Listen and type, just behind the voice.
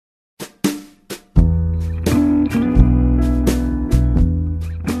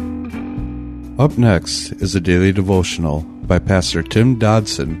Up next is a daily devotional by Pastor Tim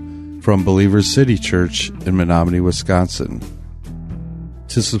Dodson from Believers City Church in Menominee, Wisconsin.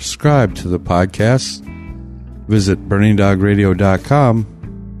 To subscribe to the podcast, visit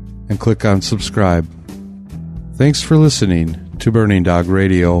BurningDogRadio.com and click on subscribe. Thanks for listening to Burning Dog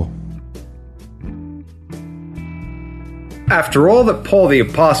Radio. After all that Paul the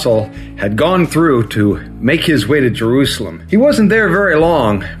Apostle had gone through to make his way to Jerusalem, he wasn't there very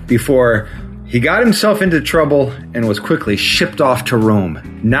long before he got himself into trouble and was quickly shipped off to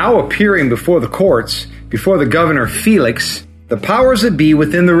Rome. Now appearing before the courts, before the governor Felix, the powers that be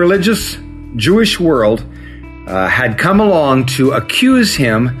within the religious Jewish world had come along to accuse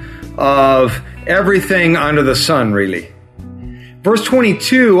him of everything under the sun, really. Verse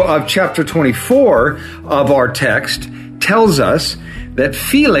 22 of chapter 24 of our text tells us that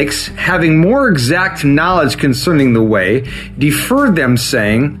Felix, having more exact knowledge concerning the way, deferred them,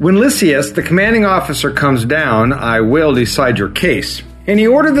 saying, "When Lysias, the commanding officer, comes down, I will decide your case." And he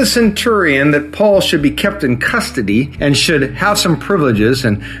ordered the centurion that Paul should be kept in custody and should have some privileges,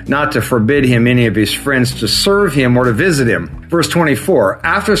 and not to forbid him any of his friends to serve him or to visit him. Verse 24,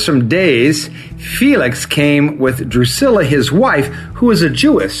 after some days, Felix came with Drusilla his wife, who was a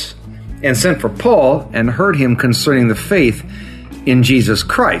Jewess, and sent for Paul and heard him concerning the faith in Jesus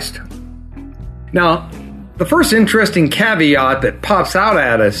Christ. Now, the first interesting caveat that pops out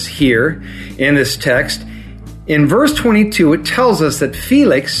at us here in this text, in verse 22, it tells us that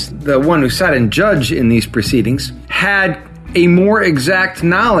Felix, the one who sat in judge in these proceedings, had a more exact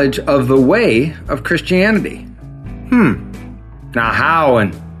knowledge of the way of Christianity. Now how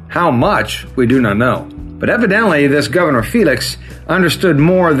and how much, we do not know. But evidently, this Governor Felix understood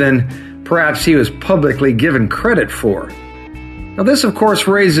more than perhaps he was publicly given credit for. Now, this, of course,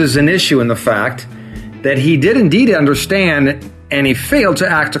 raises an issue in the fact that he did indeed understand, and he failed to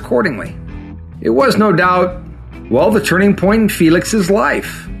act accordingly. It was no doubt, the turning point in Felix's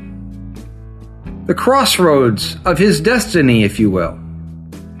life. The crossroads of his destiny, if you will.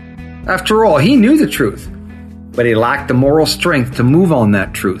 After all, he knew the truth, but he lacked the moral strength to move on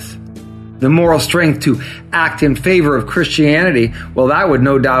that truth. The moral strength to act in favor of Christianity, that would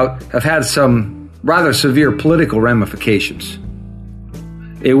no doubt have had some rather severe political ramifications.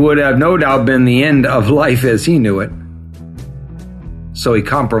 It would have no doubt been the end of life as he knew it. So he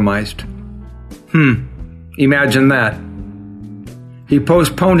compromised. Imagine that. He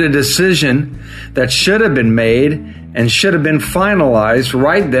postponed a decision that should have been made and should have been finalized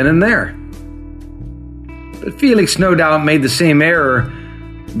right then and there. But Felix no doubt made the same error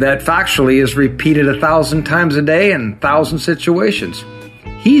that factually is repeated 1,000 times a day in 1,000 situations.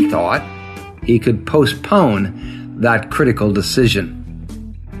 He thought he could postpone that critical decision.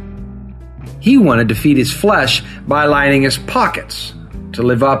 He wanted to feed his flesh by lining his pockets, to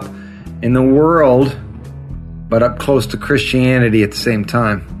live up in the world, but up close to Christianity at the same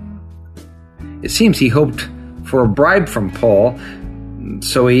time. It seems he hoped for a bribe from Paul,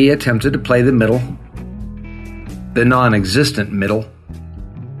 so he attempted to play the middle, the non-existent middle.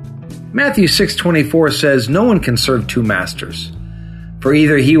 Matthew 6:24 says, "No one can serve two masters, for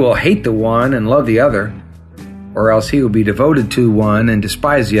either he will hate the one and love the other, or else he will be devoted to one and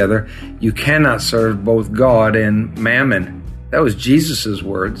despise the other. You cannot serve both God and mammon." That was Jesus'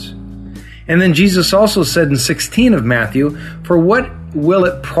 words. And then Jesus also said in 16 of Matthew, "For what will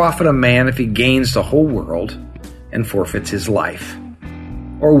it profit a man if he gains the whole world and forfeits his life?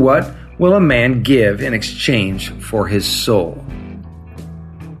 Or what will a man give in exchange for his soul?"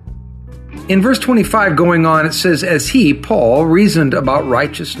 In verse 25 going on, it says, "As he, Paul, reasoned about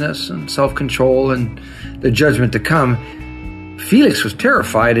righteousness and self-control and the judgment to come, Felix was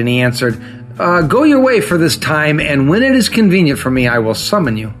terrified, and he answered, Go your way for this time, and when it is convenient for me, I will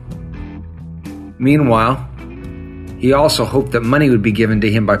summon you." Meanwhile, he also hoped that money would be given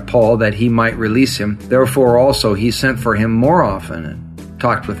to him by Paul that he might release him. Therefore also he sent for him more often and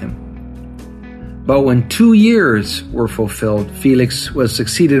talked with him. But when 2 years were fulfilled, Felix was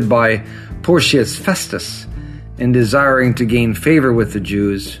succeeded by Porcius Festus, and desiring to gain favor with the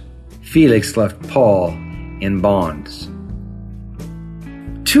Jews, Felix left Paul in bonds.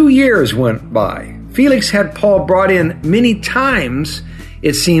 2 years went by. Felix had Paul brought in many times,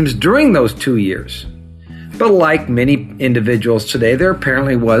 it seems, during those 2 years. But like many individuals today, there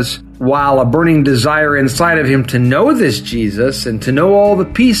apparently was, while a burning desire inside of him to know this Jesus and to know all the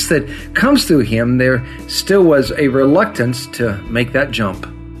peace that comes through him, there still was a reluctance to make that jump.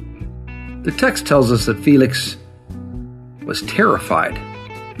 The text tells us that Felix was terrified,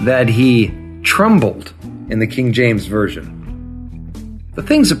 that he trembled in the King James Version. The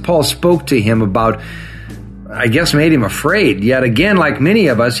things that Paul spoke to him about I guess made him afraid. Yet again, like many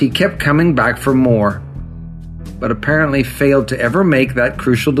of us, he kept coming back for more, but apparently failed to ever make that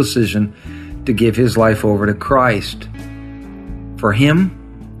crucial decision to give his life over to Christ. For him,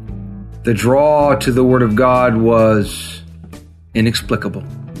 the draw to the Word of God was inexplicable.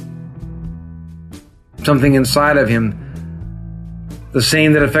 Something inside of him, the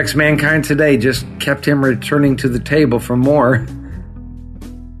same that affects mankind today, just kept him returning to the table for more.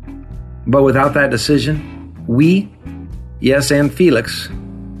 But without that decision, we, yes, and Felix,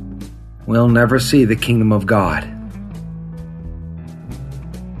 will never see the kingdom of God.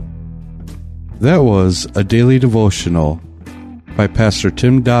 That was a daily devotional by Pastor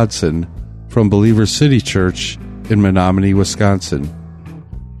Tim Dodson from Believer City Church in Menominee, Wisconsin.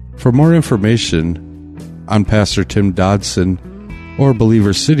 For more information on Pastor Tim Dodson or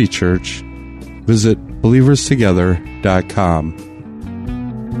Believer City Church, visit believerstogether.com.